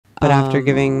But after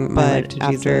giving my life to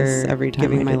Jesus, every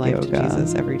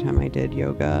time I did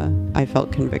yoga, I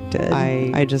felt convicted.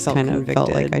 I just kind of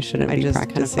felt like I shouldn't be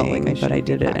practicing, but I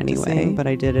did it anyway.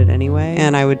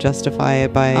 And I would justify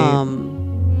it by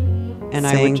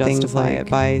saying things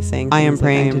like, I am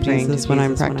praying to Jesus when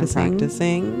I'm practicing.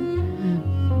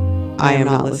 I am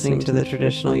not listening to the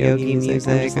traditional yogi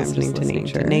music. I'm listening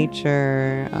to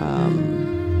nature.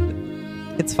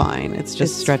 It's fine. It's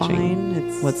just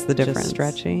stretching. What's the difference?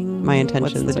 Stretching. My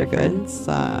intentions are good.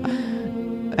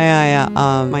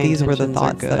 These were the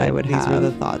thoughts that I would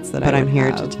have. But I'm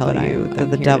here to tell you that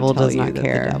the devil does not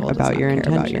care about your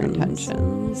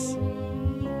intentions.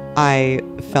 I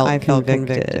felt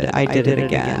convicted. I did it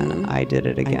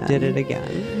again.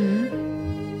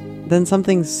 Then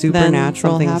something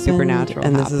supernatural happened,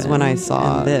 and this is when I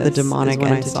saw the demonic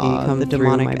entity come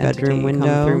through my bedroom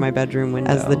window.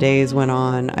 As the days went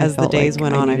on, I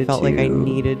felt like I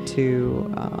needed to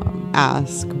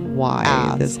ask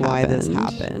why this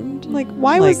happened. Like,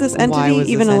 why was this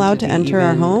entity even allowed to enter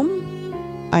our home?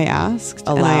 I asked,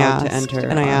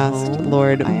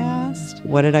 Lord,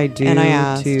 what did I do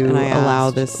to allow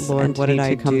this entity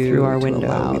to come through our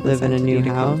window? We live in a new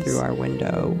house.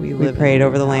 We prayed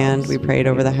over the land. We prayed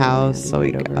over the house. So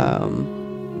we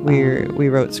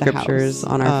wrote scriptures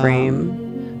on our frame.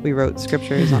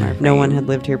 No one had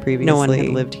lived here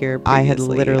previously. I had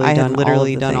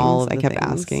literally done all of the things.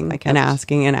 I kept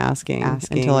asking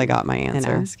until I got my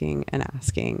answer.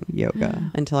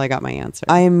 Yoga until I got my answer.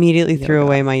 I immediately threw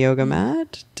away my yoga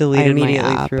mat, deleted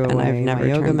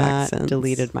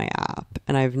my app,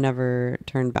 and I've never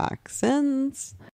turned back since.